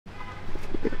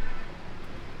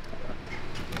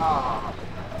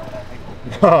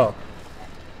Wow,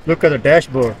 look at the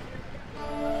dashboard.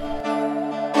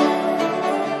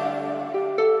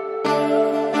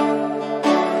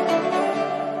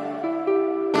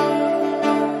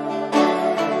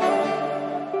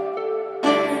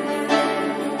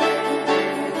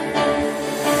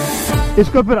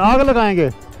 इसको फिर आग लगाएंगे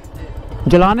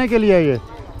जलाने के लिए ये।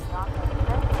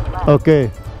 Okay,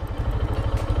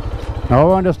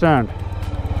 now understand.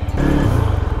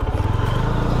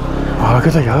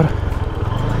 आगे तो यार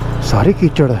सारी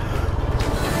कीचड़ है।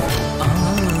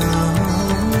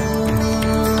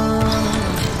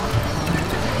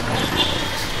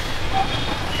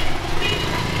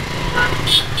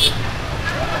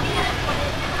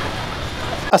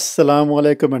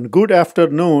 अस्सलामुअलैकुम and good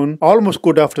afternoon, almost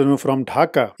good afternoon from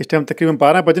Dhaka. इस टाइम तकरीबन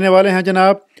 12 बजने वाले हैं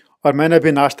जनाब, और मैंने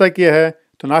अभी नाश्ता किया है।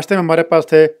 तो नाश्ते में हमारे पास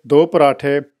थे 2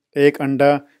 पराठे, 1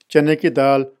 अंडा, चने की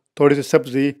दाल, थोड़ी सी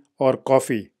सब्जी और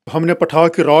कॉफ़ी। हमने पठाव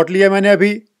की राइट लिया मैंने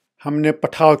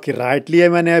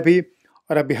अभी,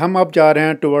 और अभी हम अब जा रहे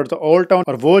हैं टुवर्ड्स द ओल्ड टाउन।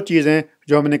 और वो चीज़ें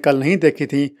जो हमने कल नहीं देखी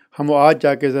थी, हम वो आज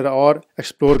जाके ज़रा और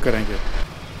एक्सप्लोर करेंगे।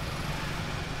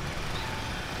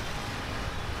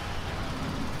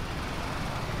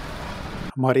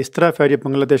 हमारी इस तरफ है ये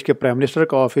बांग्लादेश के प्राइम मिनिस्टर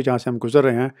का ऑफिस, जहाँ से हम गुजर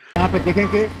रहे हैं। यहाँ पे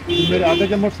देखेंगे मेरे आगे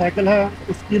जो मोटरसाइकिल है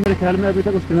उसकी मेरे ख्याल में अभी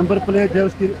तक उसकी नंबर प्लेट है,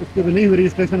 उसकी भी नहीं हुई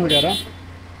रजिस्ट्रेशन वगैरह,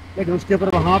 लेकिन उसके ऊपर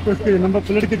वहाँ पे उसके नंबर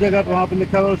प्लेट की जगह पर वहाँ पे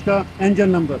लिखा हुआ उसका इंजन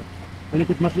नंबर। यानी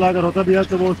कुछ मसला अगर होता भी है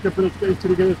तो वो उसके फिर उसके इस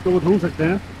तरीके से उसको वो ढूंढ सकते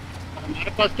हैं।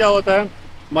 हमारे पास क्या होता है,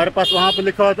 हमारे पास वहाँ पर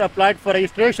लिखा होता है अप्लाइड फॉर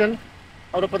रजिस्ट्रेशन,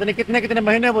 और वो पता नहीं कितने कितने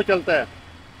महीने वो चलता है।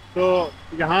 तो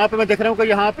यहाँ पर मैं देख रहा हूँ कि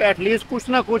यहाँ पर एटलीस्ट कुछ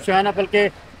ना कुछ है ना, बल्कि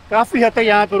काफ़ी हद तक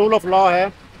यहाँ पे रूल ऑफ लॉ है,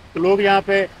 तो लोग यहाँ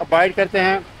पे अबाइड करते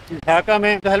हैं। ढाका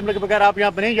में तो हेलमेट के बगैर आप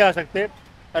यहाँ पे नहीं जा सकते,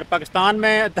 और पाकिस्तान में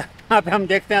यहाँ पे हम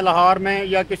देखते हैं लाहौर में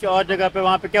या किसी और जगह पे,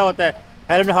 वहाँ पे क्या होता है,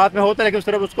 हेलमेट हाथ में होता है लेकिन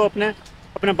सिर्फ उसको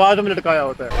अपने बाजू में लटकाया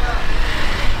होता है।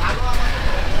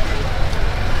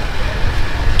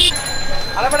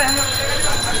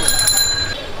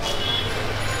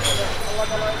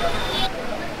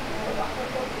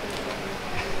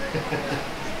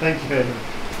 Thank you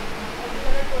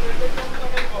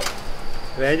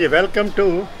ji. Welcome to,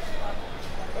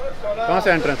 कहाँ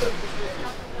से एंट्रेंस है,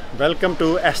 वेलकम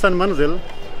टू एहसन मंजिल।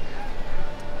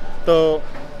 तो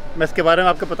मैं इसके बारे में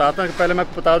आपको बताता हूँ कि पहले मैं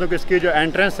आपको बता दूँ कि इसकी जो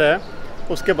एंट्रेंस है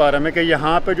उसके बारे में, कि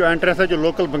यहाँ पे जो एंट्रेंस है जो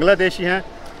लोकल बांग्लादेशी हैं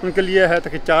उनके लिए है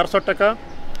तक 400 टका,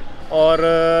 और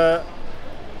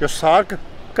जो सार्क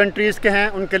कंट्रीज़ के हैं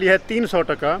उनके लिए है 300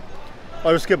 टका,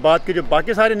 और उसके बाद की जो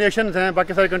बाकी सारी नेशंस हैं,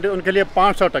 बाकी सारी कंट्री, उनके लिए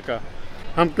 500 टका।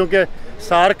 हम क्योंकि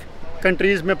सार्क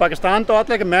कंट्रीज़ में पाकिस्तान तो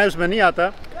आता है कि मैं उसमें नहीं आता,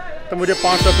 तो मुझे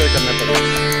 500 पे करना पड़ेगा।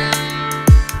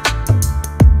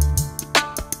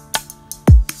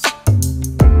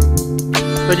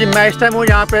 तो जी मैं इस टाइम हूँ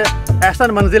यहाँ पे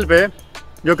एहसन मंजिल पे,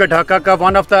 जो कि ढाका का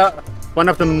one of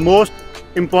the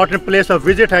most important place of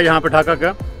visit है। यहाँ पे ढाका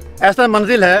का एहसन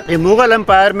मंजिल है। ये मुग़ल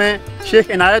एम्पायर में शेख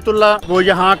इनायतुल्लाह वो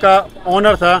यहाँ का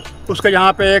ओनर था, उसका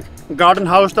यहाँ पे एक गार्डन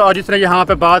हाउस था, और जिसने यहाँ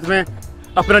पे बाद में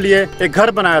अपने लिए एक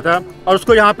घर बनाया था, और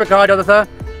उसको यहाँ पे कहा जाता था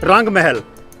रंग महल।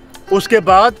 उसके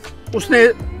बाद उसने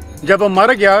जब वो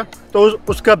मर गया तो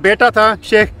उसका बेटा था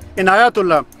शेख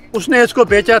इनायतुल्लाह, उसने इसको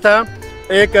बेचा था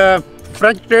एक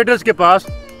फ्रेंच ट्रेडर्स के पास,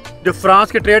 जो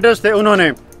फ्रांस के ट्रेडर्स थे।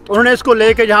 उन्होंने इसको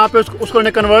लेके यहाँ पे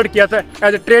उसको कन्वर्ट किया था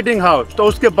एज ए ट्रेडिंग हाउस। तो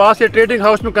उसके बाद से ट्रेडिंग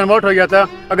हाउस में कन्वर्ट हो गया था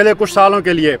अगले कुछ सालों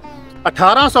के लिए।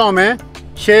 1800 में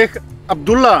शेख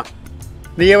अब्दुल्ला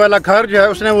ने ये वाला घर जो है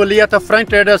उसने वो लिया था फ्रेंच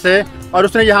ट्रेडर से, और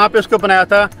उसने यहाँ पे उसको बनाया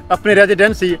था अपनी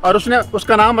रेजिडेंसी, और उसने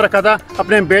उसका नाम रखा था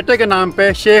अपने बेटे के नाम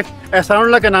पे, शेख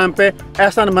एहसानुल्लाह के नाम पे,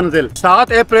 एहसन मंजिल।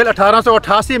 7 अप्रैल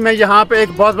 1888 में यहाँ पे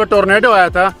एक बहुत बड़ा टोर्नेडो आया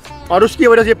था, और उसकी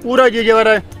वजह से पूरा ये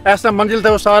वाला एहसन मंजिल था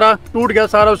वो सारा टूट गया,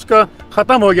 सारा उसका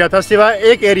ख़त्म हो गया था, सिवाय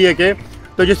एक एरिया के,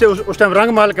 तो जिसे उस टाइम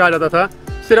रंग महल कहा जाता था।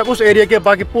 सिर्फ उस एरिया के,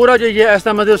 बाकी पूरा जो ये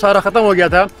एहसन मंजिल सारा ख़त्म हो गया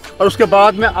था। और उसके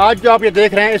बाद में आज जो आप ये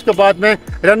देख रहे हैं, इसको बाद में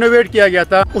रेनोवेट किया गया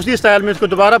था, उसी स्टाइल में इसको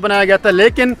दोबारा बनाया गया था।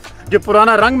 लेकिन जो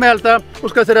पुराना रंग महल था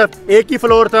उसका सिर्फ एक ही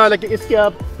फ्लोर था, लेकिन इसके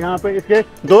आप यहाँ पे इसके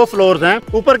 2 फ्लोर्स हैं।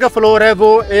 ऊपर का फ्लोर है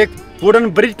वो एक वुडन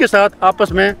ब्रिज के साथ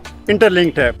आपस में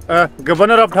इंटरलिंक्ड है।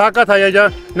 गवर्नर ऑफ ढाका था, या जो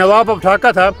नवाब ऑफ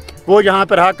ढाका था, वो यहाँ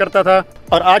पर रहा करता था,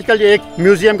 और आजकल ये एक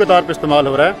म्यूजियम के तौर पर इस्तेमाल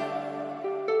हो रहा है।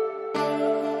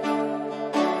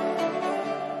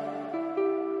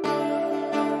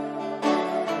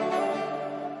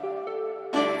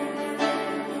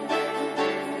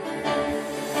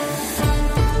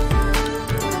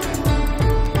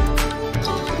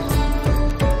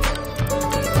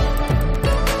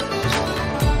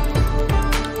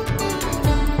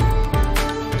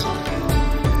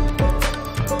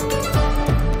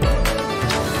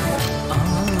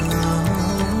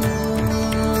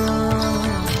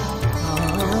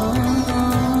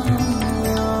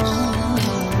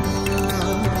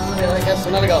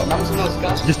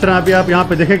 जिस तरह अभी आप यहाँ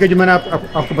पे देखेंगे, जो मैंने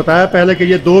आपको बताया पहले कि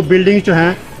ये दो बिल्डिंग जो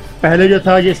हैं, पहले जो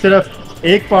था ये सिर्फ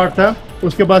एक पार्ट था,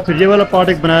 उसके बाद फिर ये वाला पार्ट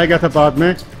एक बनाया गया था बाद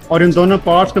में, और इन दोनों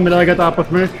पार्ट्स को मिलाया गया था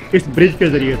आपस में इस ब्रिज के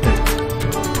ज़रिए से।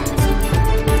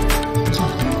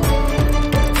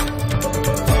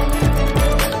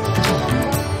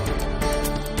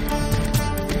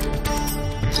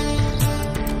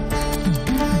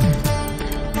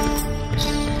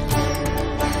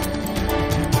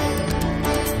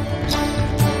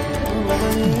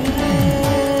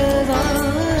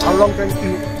 How long time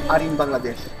you are in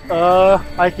Bangladesh?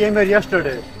 I came here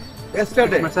yesterday.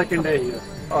 Yesterday? My second day here.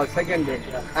 Oh, second day.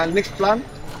 And next plan?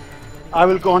 I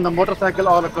will go on the motorcycle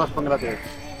all across Bangladesh.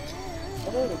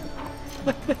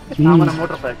 I'm on a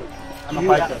motorcycle. I'm a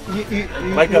biker.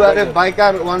 You are a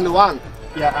biker one.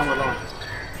 Yeah, I'm alone.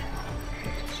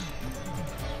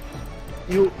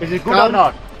 Is it good or Come.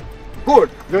 not? Good.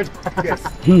 Good. Yes.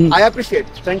 I appreciate.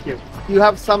 Thank you. You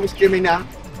have some stamina.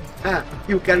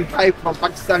 You can drive from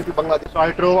Pakistan to Bangladesh. So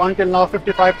I drove until now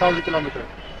 55,000 kilometers.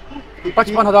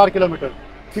 55,000 kilometers.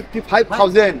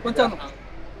 55,000.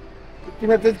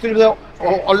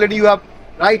 Already you have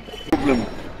right. Problem.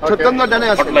 Chotandra dane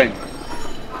ache. Hotline.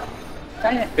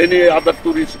 Any other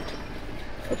tourist,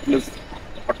 please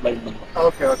hotline number.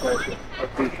 Okay.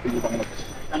 Please to Bangladesh.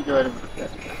 Thank you very much.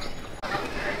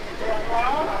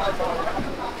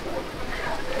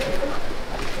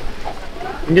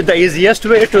 The easiest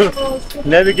way to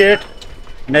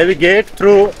navigate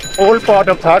through all part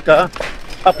of Dhaka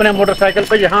अपने motorcycle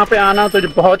पे यहाँ पे आना तो जो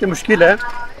बहुत ही मुश्किल है,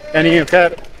 यानी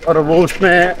खैर, और वो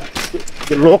उसमें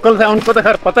जो लोकल्स हैं उनको तो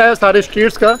खैर पता है सारे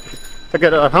स्ट्रीट्स का,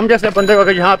 अगर हम जैसे बंदे को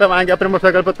अगर यहाँ पे आएंगे अपने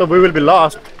मोटरसाइकिल पे तो we will be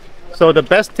lost. So the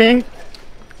best thing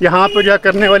यहाँ पे जो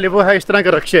करने वाली वो है इस तरह के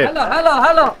रक्शे।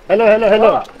 हेलो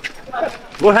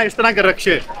वो है इस तरह के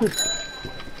रक्शे।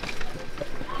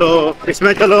 तो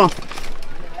इसमें चलो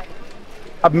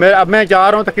अब मैं जा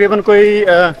रहा हूँ तकरीबन कोई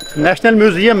नेशनल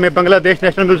म्यूज़ियम में, बांग्लादेश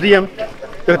नेशनल म्यूज़ियम,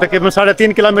 तो तकरीबन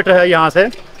 3.5 किलोमीटर है यहाँ से।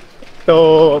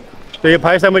 तो ये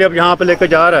भाई साहब मुझे अब यहाँ पे लेकर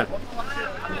जा रहा है।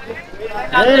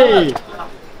 Hey,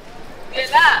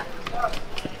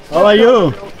 how are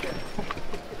you?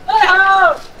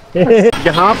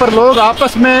 यहाँ पर लोग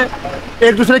आपस में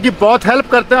एक दूसरे की बहुत हेल्प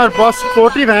करते हैं और बहुत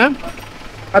सपोर्टिव हैं।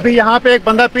 अभी यहाँ पे एक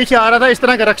बंदा पीछे आ रहा था इस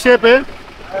तरह के रक्शे पे,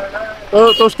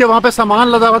 तो उसके वहाँ पे सामान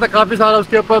लगा हुआ था काफ़ी सारा,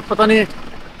 उसके ऊपर पता नहीं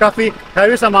काफ़ी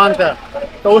हैवी सामान था,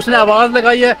 तो उसने आवाज़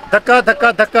लगाई है धक्का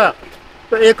धक्का धक्का।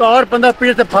 तो एक और बंदा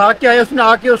पीछे से भाग के आया, उसने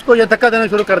आके उसको ये धक्का देना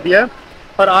शुरू कर दिया।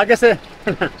 और आगे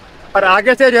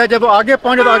से जो है जब वो आगे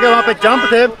पहुँचे तो आगे वहाँ पे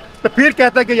जंप थे, तो फिर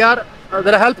कहता है कि यार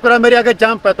ज़रा हेल्प करो, मेरे आगे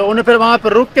जंप है। तो उन्हें फिर वहाँ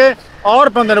पर रुक के और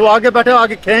बंदे ने, वो आगे बैठे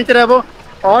आगे खींच रहे वो,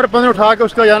 और बंदे उठा के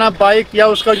उसको जाना बाइक या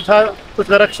उसका जो था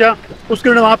कुछ रक्षा, उसके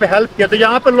उन्होंने वहाँ पे हेल्प किया। तो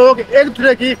यहाँ पर लोग एक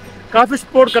दूसरे की काफ़ी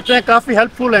सपोर्ट करते हैं, काफ़ी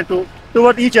हेल्पफुल हैं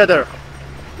टूवर्ड ईच अदर।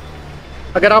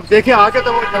 अगर आप देखें आगे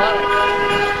तो वो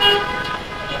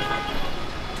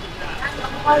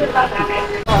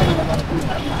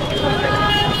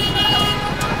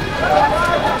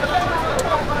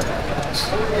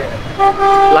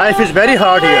life is very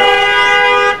hard here.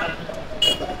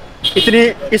 इतनी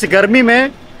इस गर्मी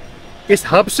में, इस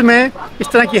हब्स में, इस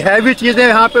तरह की हैवी चीज़ें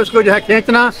यहाँ पे उसको जो है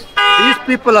खींचना। These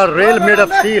people are real made of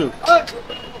steel।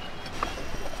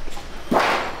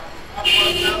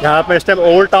 यहाँ पे इस टाइम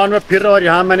ओल्ड टाउन में फिर, और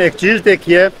यहाँ मैंने एक चीज़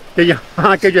देखी है कि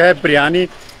यहाँ के जो है बिरयानी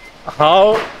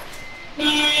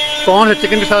कौन से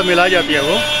चिकन के साथ मिलाई जाती है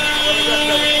वो।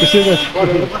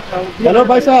 हेलो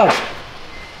भाई साहब,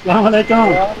 अस्सलाम वालेकुम।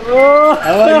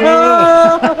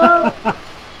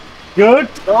 Good?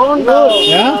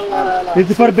 Yeah? This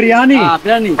is for biryani?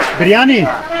 Biryani?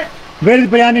 Where is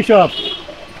biryani shop?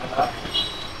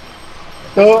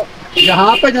 तो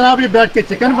यहाँ पे जनाब ये बैठ के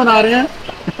चिकन बना रहे हैं।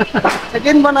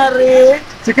 चिकन बना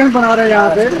रहे हैं यहाँ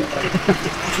पे।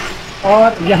 और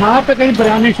यहाँ पे कहीं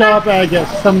बिरयानी शॉप है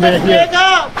जैसे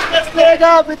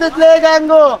लेगा।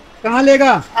 कहाँ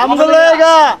लेगा? हमको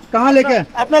लेगा। कहाँ लेके?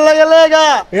 अपने लेगा।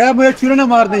 यार मुझे चूरे ना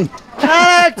मार दी।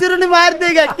 चूरे नहीं मार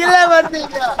देगा, किला मार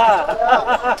देगा।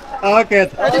 ओके।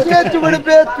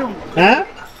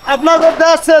 अपना को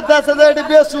 10 से 10,000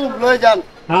 बेचूं ले जान।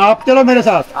 हाँ आप चलो मेरे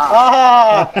साथ।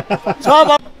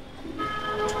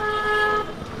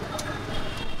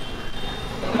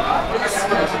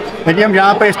 देखिए हम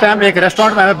यहाँ पे इस टाइम एक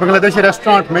रेस्टोरेंट में, बांग्लादेशी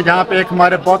रेस्टोरेंट में, जहाँ पे एक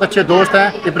हमारे बहुत अच्छे दोस्त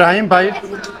हैं इब्राहिम भाई,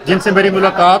 जिनसे मेरी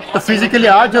मुलाकात तो फिजिकली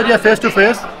आज हो रही है, face to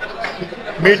face.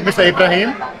 Meet mister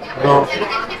Ibrahim.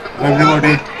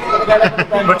 Everybody.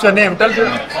 What's your name? Tell me.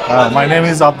 My name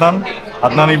is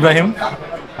Adnan Ibrahim.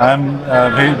 I am a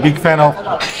very big fan of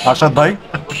Arshad Bhai.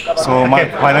 So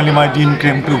finally my dream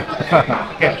came true.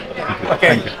 Okay.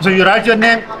 Okay. So you write your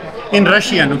name in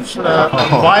Russian.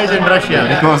 Why is it in Russian?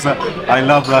 Because I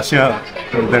love Russia.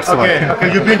 That's why.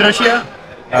 Okay. You've been to Russia?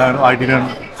 I didn't.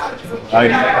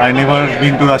 I never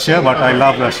been to Russia, but I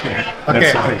love Russia.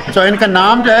 Okay. So इनका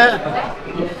नाम जो है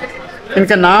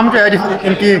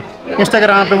इनकी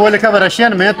Instagram पे वो लिखा हुआ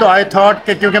Russian में, तो आई थॉट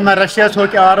कि क्योंकि मैं रशिया से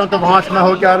होके आ रहा हूँ तो वहाँ से मैं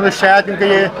होके आ रहा हूँ, तो शायद क्योंकि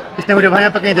ये इसने मुझे वहाँ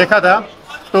पे कहीं देखा था,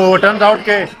 तो टर्न्स आउट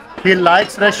के he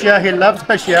likes Russia, he loves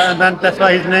Russia, and then that's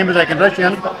why his name is like in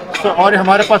Russian. So और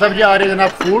हमारे पास अब ये आ रही है जनाब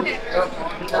food.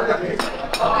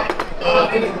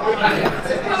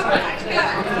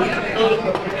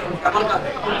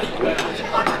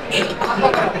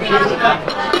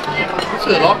 This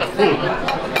is a lot of food.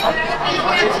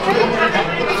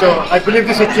 So I believe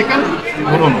this is chicken?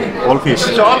 No, all fish.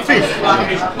 It's all fish?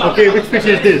 Okay, which fish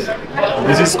is this?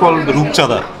 This is called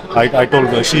rupchada. I told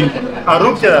her, she...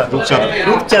 Rupchada?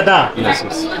 Rupchada. Yes.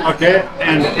 Okay,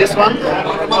 and this one?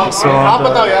 So, आप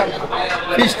बताओ यार.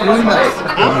 Fish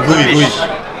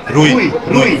Rui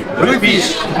fish.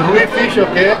 Rui fish,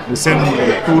 okay. we send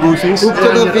 2 Rui fish.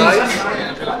 fish.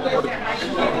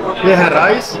 ये है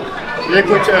rice, ये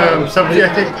कुछ सब्जी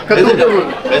ऐसे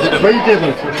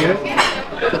vegetables, okay.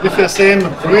 So this is same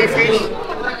Rui fish.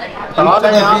 सलाद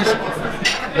है यहाँ पे,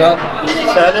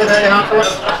 सैलेड है यहाँ पे.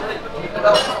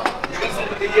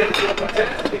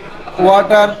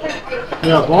 Water.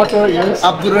 Yeah, water, yes.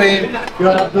 Abdul Rahim. You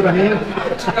are Abdul Rahim.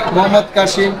 Mohammed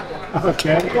Kashim.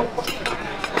 Okay.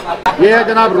 ये है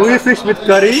जनाब रूई फिश विद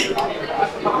करी,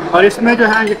 और इसमें जो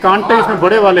है ये कांटे इसमें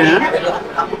बड़े वाले हैं,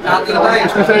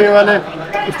 इसमें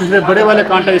से बड़े वाले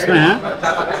कांटे इसमें हैं.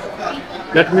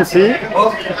 लेट मी सी.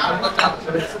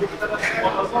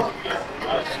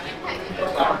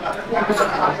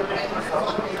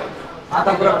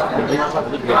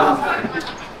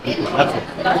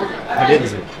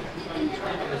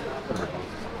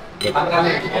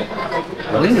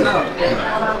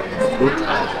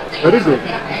 Very good.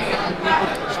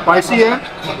 स्पाइसी है,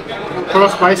 थोड़ा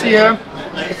स्पाइसी है,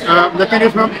 लेकिन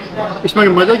इसमें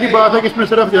मज़े की बात है कि इसमें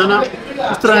सिर्फ जो है ना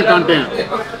इस तरह के कांटे हैं,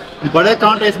 बड़े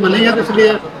कांटे इसमें नहीं है, तो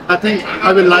इसलिए I think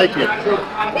I will like it,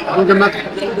 क्योंकि मैं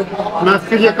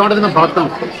फिर ये कांटे से मैं भागता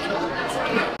हूँ.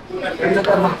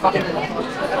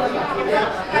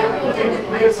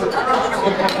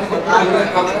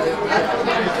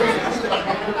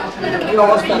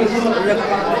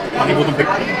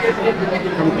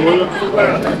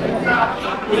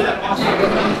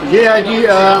 ये है जी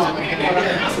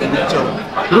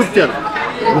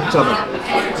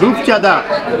रूपचदा,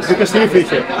 जो कि सी फिश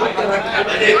है.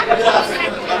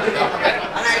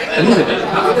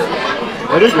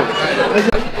 Very good.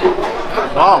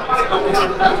 वाओ,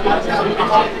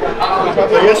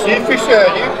 ये सी फिश है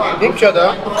जी रूपचदा,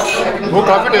 वो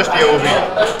काफ़ी टेस्टी है वो भी,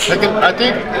 लेकिन I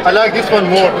think I like this one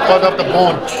more because of the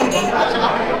bone.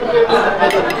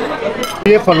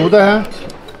 ये फलूदा है,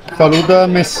 फलूदा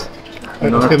में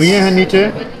सेवियाँ हैं नीचे,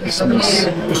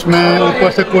 उसमें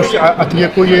ऊपर से कुछ अतिया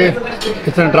को ये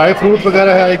इस तरह ड्राई फ्रूट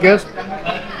वगैरह है आई गेस,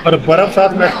 और बर्फ़ साथ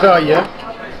में एक्स्ट्रा आई है.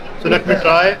 So let me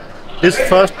try this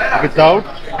first without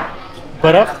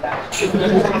बर्फ़.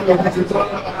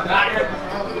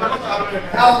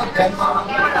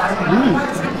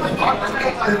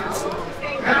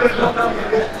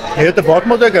 ये तो बहुत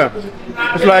मज़े का.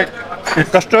 It's like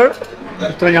custard.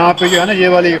 इस तरह यहाँ पे जो है ना ये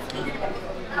वाली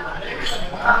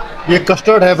ये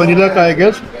कस्टर्ड है वनीला का आई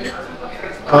गेस.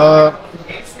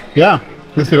 या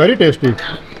दिस इज वेरी टेस्टी.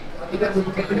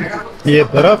 ये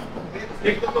बर्फ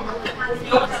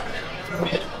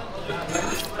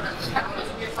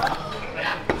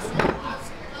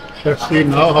let's see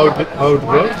now how it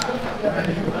works.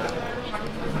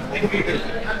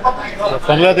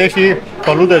 Bangladeshi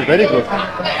faluda is very good.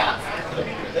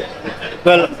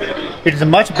 Well, it's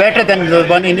much better than the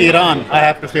one in Iran, I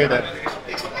have to say that.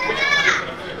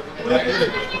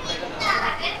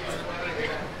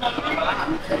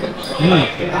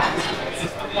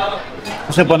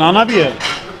 इसे बनाना भी है,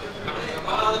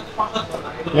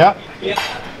 या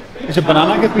इसे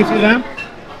बनाना के pieces हैं.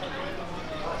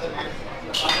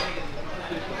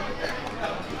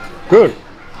 Good,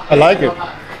 I like it.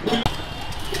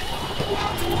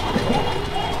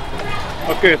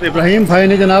 Okay, तो इब्राहिम भाई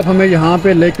ने जनाब हमें यहाँ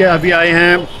पे लेके अभी आए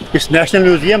हैं इस नेशनल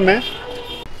म्यूज़ियम में.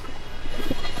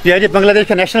 यह जी बांग्लादेश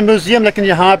का नेशनल म्यूज़ियम, लेकिन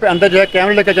यहाँ पे अंदर जो है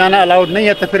कैमरा लेकर जाना अलाउड नहीं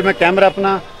है, तो फिर मैं कैमरा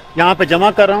अपना यहाँ पे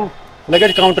जमा कर रहा हूँ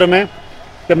लगेज काउंटर में,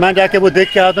 कि मैं जाके वो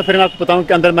देख के आता हूँ, फिर मैं आपको बताऊँ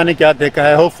कि अंदर मैंने क्या देखा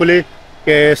है. होपफुली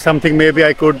कि something may B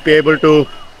I would be able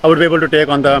to take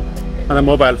on the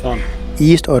mobile phone.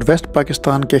 East और वेस्ट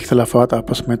पाकिस्तान के इख्तलाफात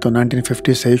आपस में तो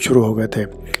 1950 से ही शुरू हो गए थे,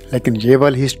 लेकिन ये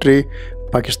वाली हिस्ट्री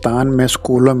पाकिस्तान में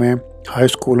स्कूलों में हाई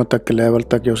स्कूलों तक के लेवल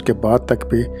तक या उसके बाद तक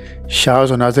भी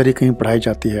शाज़ और नाज़र ही कहीं पढ़ाई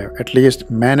जाती है। एटलीस्ट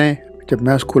जब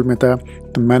मैं स्कूल में था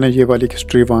तो मैंने ये वाली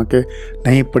हिस्ट्री वहाँ के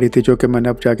नहीं पढ़ी थी, जो कि मैंने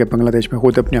अब जाके बांग्लादेश में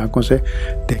खुद अपनी आंखों से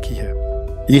देखी है।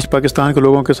 ईस्ट पाकिस्तान के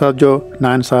लोगों के साथ जो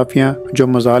नाइंसाफ़ियाँ, जो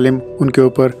मज़ालिम उनके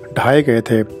ऊपर ढाए गए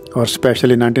थे, और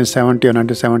स्पेशली 1970 और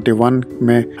 1971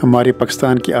 में हमारी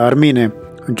पाकिस्तान की आर्मी ने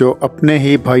जो अपने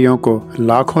ही भाइयों को,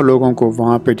 लाखों लोगों को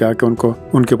वहाँ पे जाके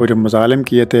उनके ऊपर जो मज़ालिम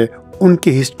किए थे,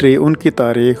 उनकी हिस्ट्री, उनकी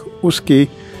तारीख़, उसकी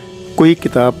कोई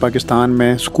किताब पाकिस्तान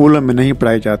में स्कूलों में नहीं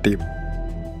पढ़ाई जाती।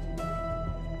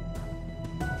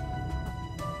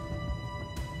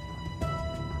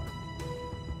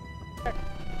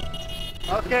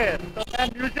 ओके, तो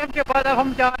म्यूजियम के बाद अब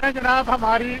हम जा रहे हैं जनाब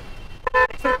हमारी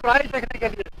सरप्राइज देखने के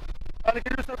लिए।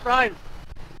 Surprise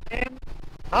in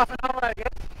half an hour, I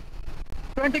guess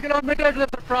 20 kilometre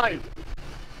surprise.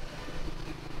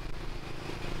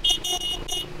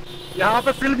 यहाँ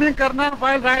पे फिल्मिंग करना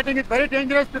while riding is very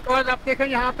dangerous, because आप देखें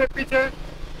यहाँ पे पीछे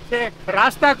से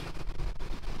रास्ता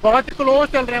बहुत ही क्लोज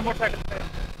चल रहे हैं मोटरसाइकिल पे।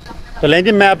 तो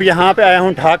लेकिन मैं अब यहाँ पे आया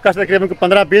हूँ ढाका से तकरीबन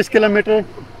 15-20 किलोमीटर।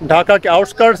 ढाका के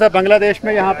आउटस्कर्ट्स है बांग्लादेश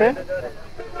में यहाँ पे।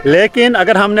 लेकिन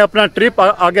अगर हमने अपना ट्रिप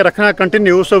आगे रखना है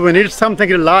continue, so we need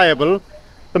something reliable.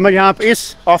 तो मैं यहाँ पे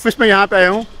इस ऑफिस में यहाँ पे आया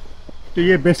हूँ। तो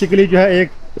ये बेसिकली जो है एक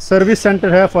सर्विस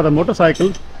सेंटर है फॉर द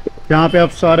मोटरसाइकिल। यहाँ पे आप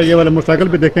सारे ये वाले मोटरसाइकिल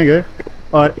भी देखेंगे,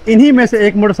 और इन्हीं में से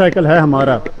एक मोटरसाइकिल है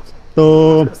हमारा। तो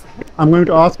I am going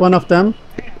to ask one of them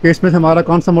कि इसमें से हमारा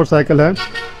कौन सा मोटरसाइकिल है।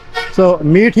 सो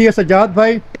मीट हियर सज्जाद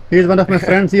भाई, he is one of my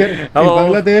friends here in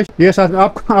Bangladesh. ये साथ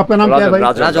आपका नाम क्या है भाई?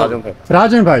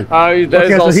 राजन भाई।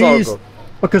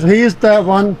 Okay, so he is the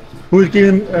one who is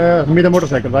giving me the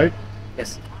motorcycle, right?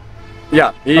 Yes.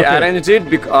 Yeah, he arranged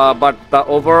it, but the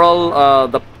overall,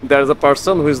 there is a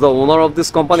person who is the owner of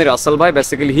this company, Russell Bhai.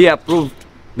 Basically, he approved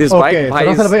this bike. So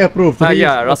Russell Bhai approved.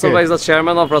 Yeah, Russell Bhai is the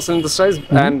chairman of Russell Industries,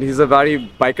 and he's a very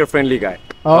biker-friendly guy.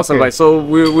 Russell Bhai. So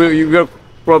we are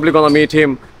probably gonna meet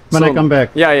him when I come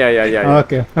back. Yeah.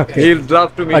 Okay. He'll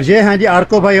love to meet. और ये हैं जी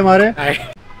आर्को भाई हमारे।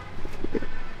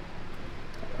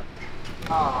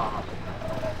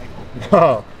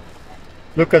 Wow,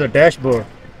 look at the dashboard.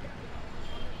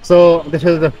 So this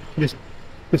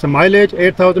is a mileage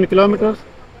 8,000 kilometers.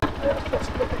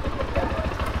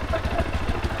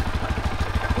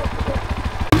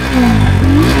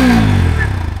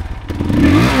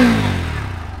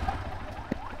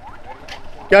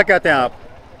 क्या कहते हैं आप?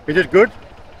 Is it good?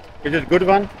 Is it good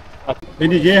one?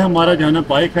 ये हमारा जो है ना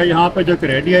बाइक है यहाँ पे, जो कि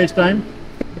रेडी है इस टाइम,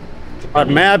 और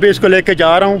मैं अभी इसको लेके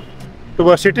जा रहा हूँ तो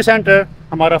वह सिटी सेंटर।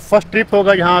 हमारा फर्स्ट ट्रिप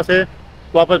होगा यहाँ से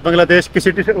वापस बांग्लादेश की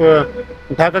सिटी,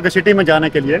 ढाका की सिटी में जाने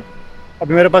के लिए।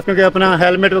 अभी मेरे पास क्योंकि अपना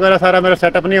हेलमेट वगैरह सारा मेरा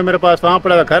सेटअप नहीं है मेरे पास, वहाँ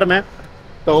पड़ा घर में।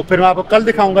 तो फिर मैं आपको कल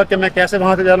दिखाऊंगा कि मैं कैसे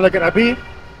वहाँ से जा रहा हूँ। लेकिन अभी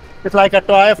it's like a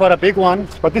toy for a big one,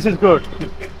 but this is good,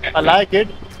 I like it,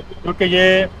 क्योंकि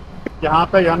ये यहाँ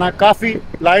पे जाना काफ़ी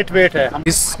लाइट वेट है।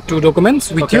 These 2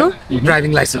 documents with your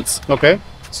driving license. Okay.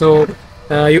 So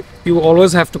you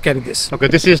always have to carry this. Okay,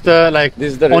 this is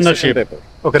the ownership paper.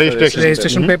 Okay,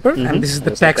 registration paper, and this is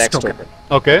the tax token.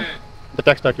 Okay, the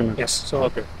tax document. Yes. So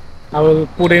okay, I will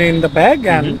put it in the bag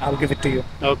and I'll give it to you.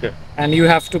 Okay. And you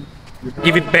have to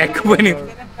give it back when it.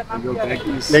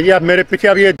 देखिए आप मेरे पीछे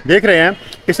आप ये देख रहे हैं,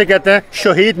 इसे कहते हैं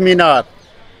शहीद मीनार।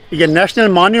 ये नेशनल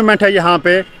मॉन्यूमेंट है यहाँ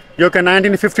पे, जो कि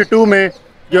 1952 में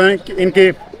जो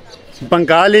इनकी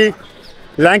बंगाली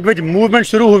लैंग्वेज मूवमेंट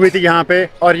शुरू हुई थी यहाँ पे,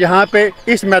 और यहाँ पे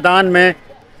इस मैदान में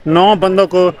 9 बंदों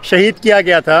को शहीद किया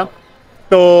गया था।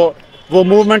 तो वो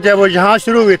मूवमेंट जो है वो यहाँ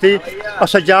शुरू हुई थी। और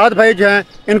सज्जाद भाई जो हैं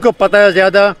इनको पता है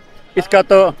ज़्यादा इसका।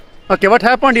 तो okay, what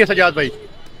happened here Sajjad भाई?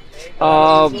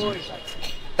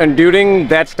 And during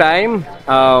that time,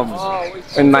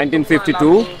 in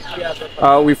 1952,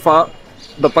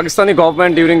 the Pakistani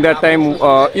government during that time,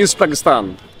 East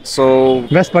Pakistan. So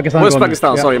West Pakistan.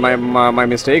 Yeah. Sorry, my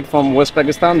mistake. From West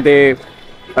Pakistan, they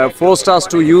forced us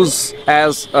to use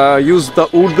the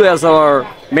Urdu as our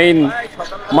main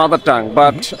mother tongue.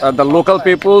 But the local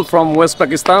people from West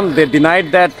Pakistan, they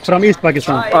denied that. From East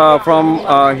Pakistan. From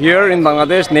here in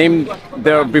Bangladesh, named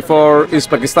there before East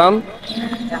Pakistan.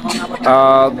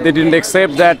 They didn't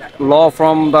accept that law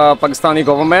from the Pakistani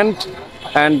government,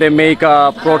 and they make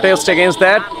a protest against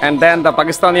that. And then the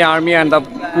Pakistani army and the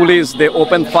police, they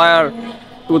opened fire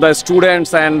to the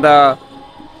students and the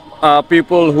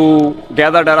people who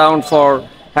gathered around for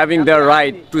having their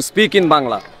right to speak in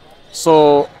Bangla.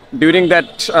 So during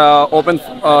that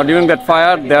during that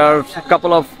fire, there are a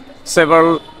couple of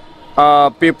several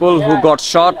people who got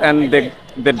shot, and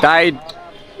they died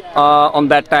on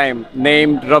that time,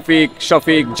 named Rafiq,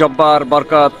 Shafiq, Jabbar,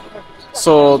 Barkat.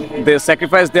 So they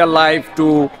sacrificed their life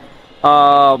to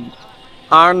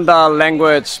earn the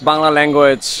language, Bangla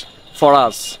language for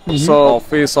us. So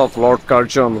office of Lord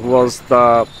Curzon, who was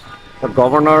the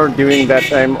governor during that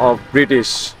time of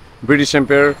British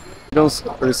Empire,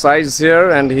 resides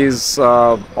here, and his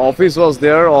office was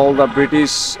there. All the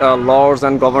British lords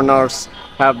and governors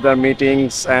have their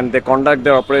meetings, and they conduct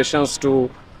their operations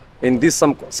in this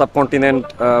subcontinent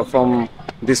from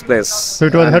this place. So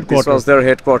it was headquarters. This was their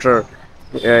headquarters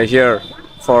here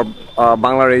for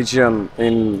Bangla region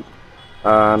in.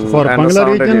 For Bangla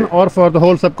region or for the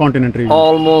whole subcontinent region?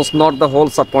 Almost not the whole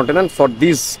subcontinent, for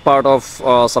this part of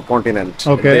subcontinent.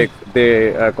 Okay.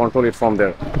 They control it from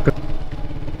there.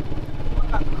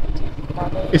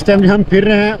 इस time हम फिर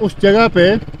रहे हैं उस जगह पे,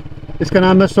 इसका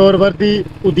नाम है सोहरवर्दी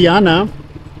उद्याना,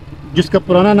 जिसका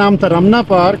पुराना नाम था रमना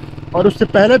पार्क, और उससे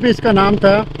पहले भी इसका नाम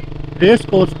था रेस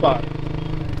कोर्स पार्क।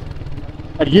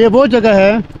 और ये वो जगह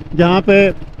है जहाँ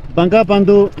पे बंगा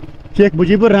बंधु शेख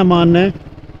मुजीबुर रहमान ने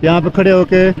यहाँ पे खड़े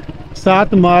होके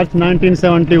 7 मार्च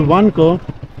 1971 को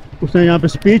उसने यहाँ पे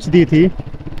स्पीच दी थी।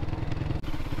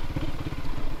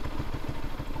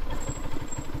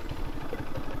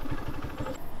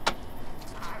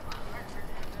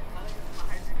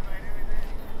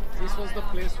 This was the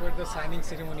place where the signing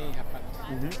ceremony happened,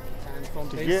 and from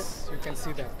this you can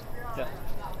see that.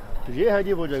 तो ये है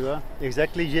जी वो जगह,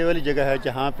 एग्जैक्टली ये वाली जगह है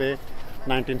जहाँ पे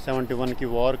 1971 की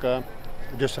वॉर का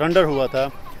जो सरेंडर हुआ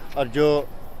था, और जो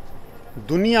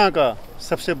दुनिया का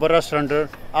सबसे बड़ा surrender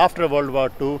after world war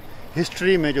 2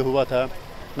 history में जो हुआ था।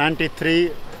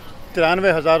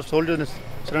 93,000 सोल्जर ने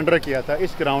सरेंडर किया था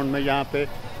इस ग्राउंड में यहाँ पे,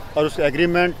 और उसका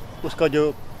एग्रीमेंट, उसका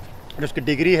जो उसकी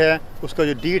डिग्री है, उसका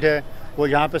जो डीड है, वो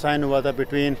यहाँ पे साइन हुआ था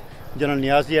between general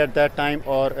Niazi at that time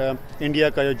और इंडिया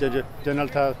का जो जनरल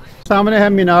था। सामने है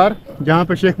मीनार जहाँ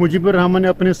पे शेख मुजीबुर रहमान ने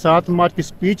अपने 7 मार्च की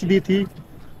स्पीच दी थी,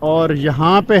 और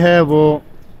यहाँ पे है वो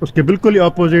उसके बिल्कुल ही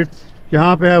अपोजिट,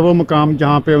 यहाँ पे है वो मुकाम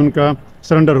जहाँ पे उनका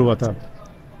सरेंडर हुआ था।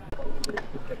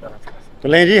 तो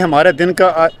लें जी, हमारे दिन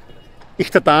का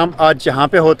इख्तिताम आज यहाँ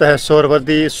पे होता है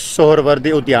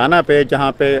सोहरवर्दी उद्याना पे,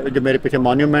 जहाँ पे जो मेरे पीछे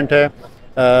मॉन्यूमेंट है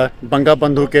बंगा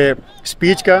बंधु के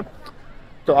स्पीच का।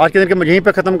 तो आज के दिन के मैं यहीं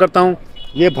पे ख़त्म करता हूँ।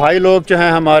 ये भाई लोग जो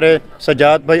हैं हमारे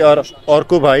सजाद भाई और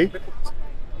औरकू भाई,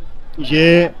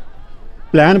 ये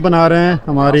प्लान बना रहे हैं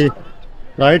हमारी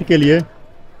राइड के लिए।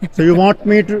 So you want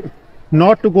me to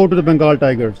not to go to the Bengal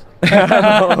tigers?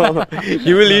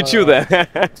 He will eat you there.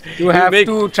 You have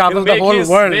to travel the whole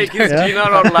world. Make his dinner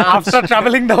or lunch. After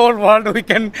traveling the whole world, we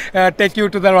can take you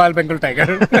to the Royal Bengal tiger.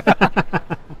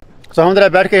 So हम जरा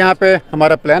बैठ के यहाँ पे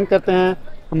हमारा plan करते हैं।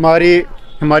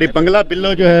 हमारी बंगला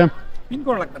बिल्लो जो है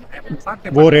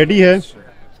वो रेडी है।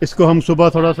 इसको हम सुबह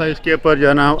थोड़ा सा इसके ऊपर जो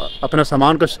है ना अपना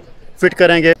सामान को फिट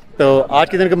करेंगे। तो आज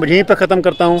के दिन को मैं यहीं पे ख़त्म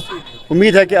करता हूँ।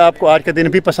 उम्मीद है कि आपको आज का दिन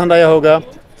भी पसंद आया होगा,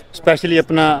 स्पेशली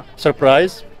अपना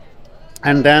surprise.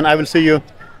 And then I will see you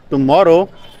tomorrow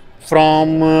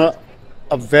from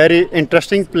a very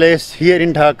interesting place here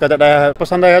in Dhaka that I have.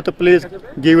 पसंद आया तो please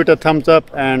give it a thumbs up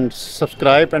and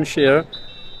subscribe and share,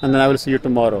 and then I will see you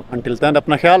tomorrow. Until then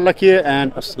अपना ख्याल रखिए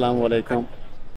and अस्सलाम वालेकुम।